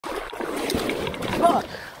Oh,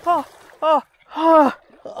 oh, oh,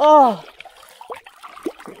 oh,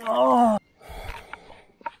 oh.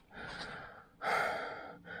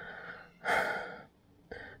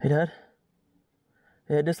 Hey, Dad.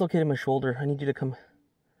 Yeah, I dislocated my shoulder. I need you to come.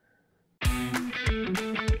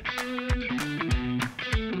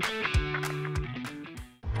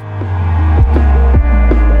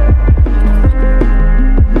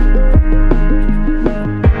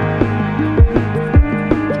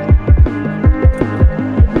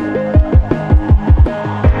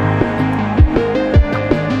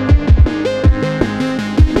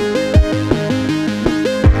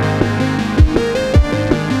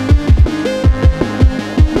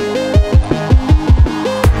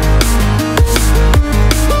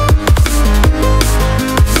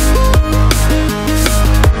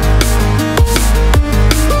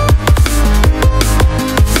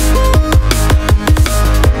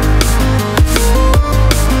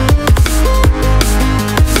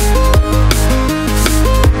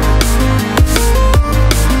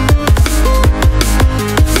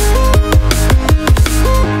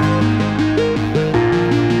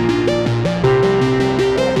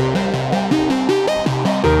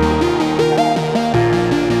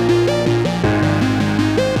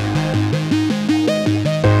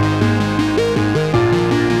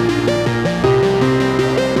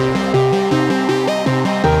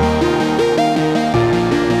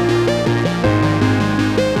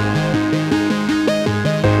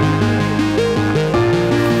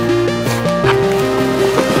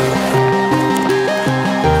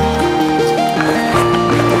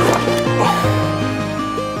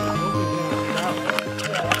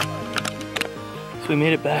 We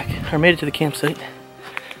made it back, or made it to the campsite.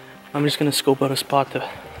 I'm just gonna scope out a spot to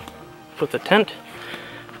put the tent,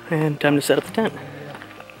 and time to set up the tent.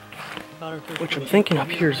 Which I'm thinking up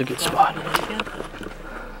here is a good spot.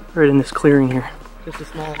 Right in this clearing here. Just a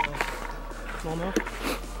small mill?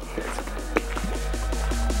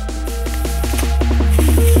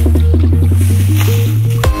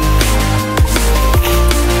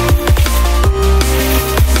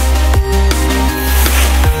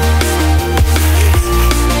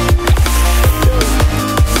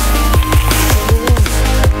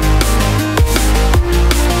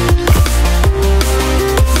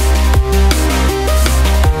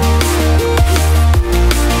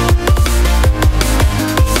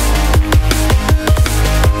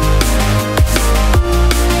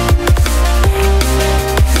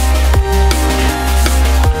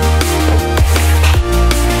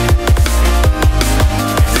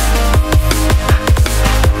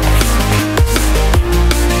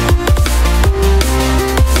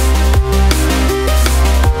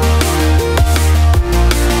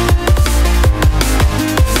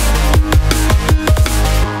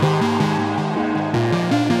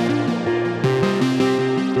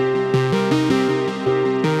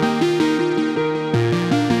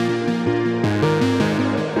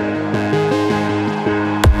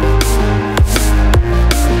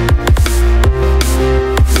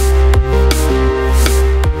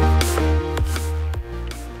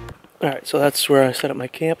 Alright, so that's where I set up my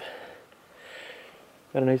camp.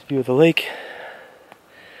 Got a nice view of the lake.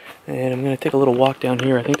 And I'm going to take a little walk down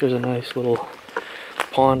here. I think there's a nice little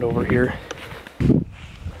pond over here.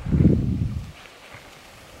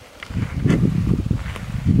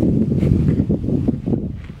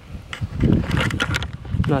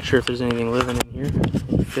 Not sure if there's anything living in here,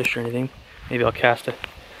 any fish or anything. Maybe I'll cast a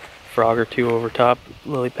frog or two over top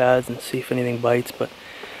lily pads and see if anything bites, but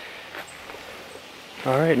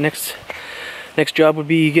alright, next job would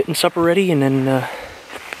be getting supper ready, and then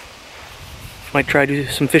might try to do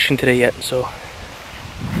some fishing today yet. So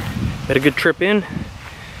had a good trip in,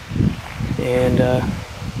 and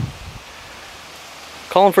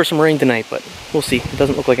calling for some rain tonight, but we'll see. It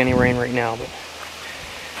doesn't look like any rain right now, but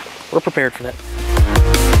we're prepared for that.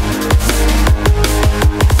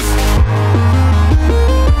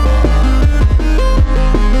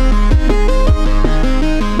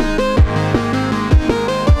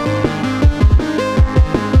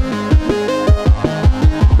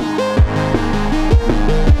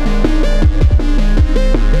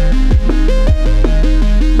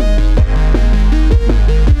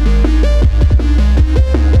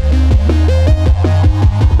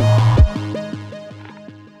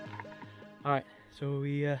 Alright, so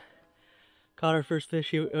we caught our first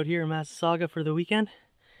fish out here in Massasauga for the weekend.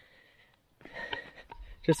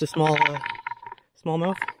 Just a small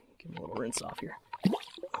smallmouth. Give him a little rinse off here.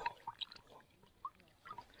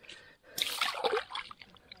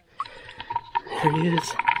 There he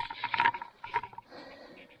is.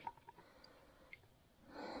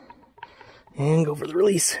 And go for the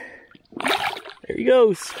release. There he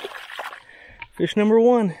goes. Fish number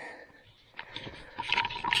 1.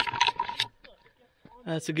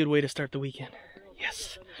 That's a good way to start the weekend.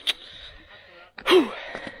 Yes. Whew.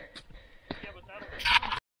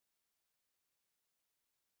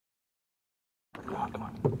 Come on, come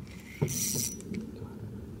on.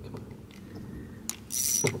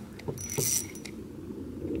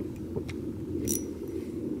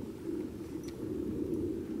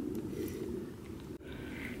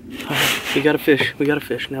 Alright, we got a fish. We got a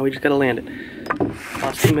fish. Now we just gotta land it.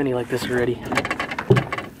 Lost too many like this already.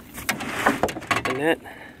 The net.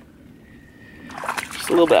 Just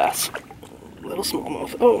a little bass. Little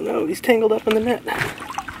smallmouth. Oh no, he's tangled up in the net.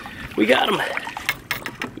 We got him.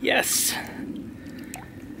 Yes.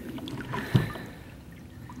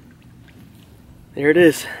 There it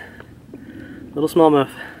is. Little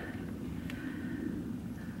smallmouth.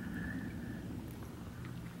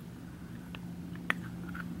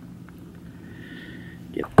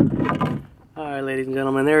 Yep. Alright, ladies and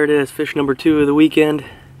gentlemen, there it is. Fish number 2 of the weekend.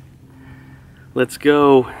 Let's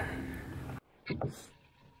go. There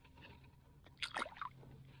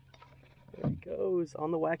it goes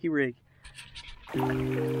on the wacky rig.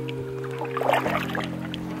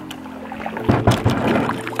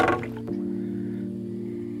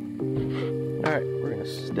 Alright, we're gonna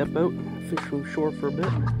step out and fish from shore for a bit.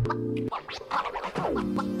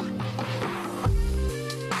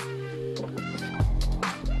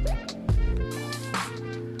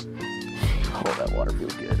 Oh, that water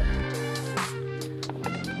feels good.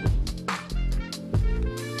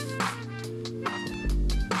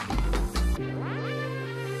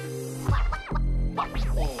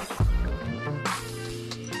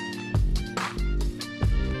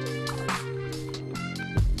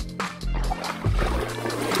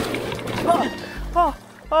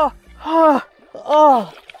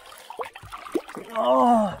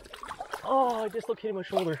 Oh, I dislocated my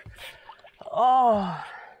shoulder. Oh.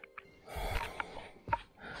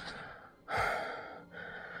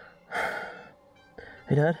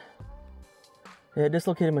 Hey, Dad? Yeah, I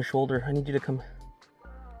dislocated my shoulder. I need you to come.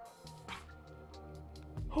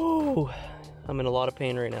 Oh, I'm in a lot of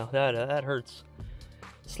pain right now. That hurts.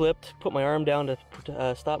 Slipped, put my arm down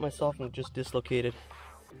to stop myself and just dislocated.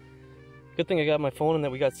 Good thing I got my phone and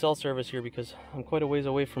that we got cell service here because I'm quite a ways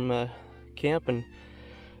away from camp, and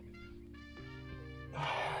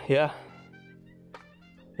yeah,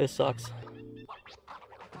 it sucks.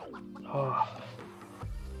 Oh.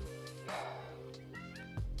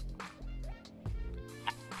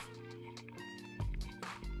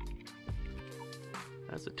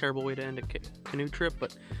 That's a terrible way to end a canoe trip,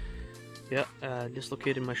 but yeah,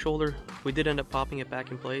 dislocated my shoulder. We did end up popping it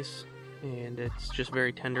back in place, and it's just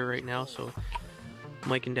very tender right now, so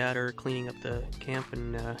Mike and Dad are cleaning up the camp,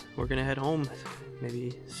 and we're gonna head home.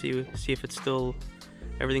 Maybe see if it's still,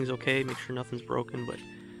 everything's okay, make sure nothing's broken. But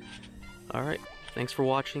all right, thanks for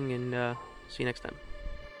watching, and see you next time.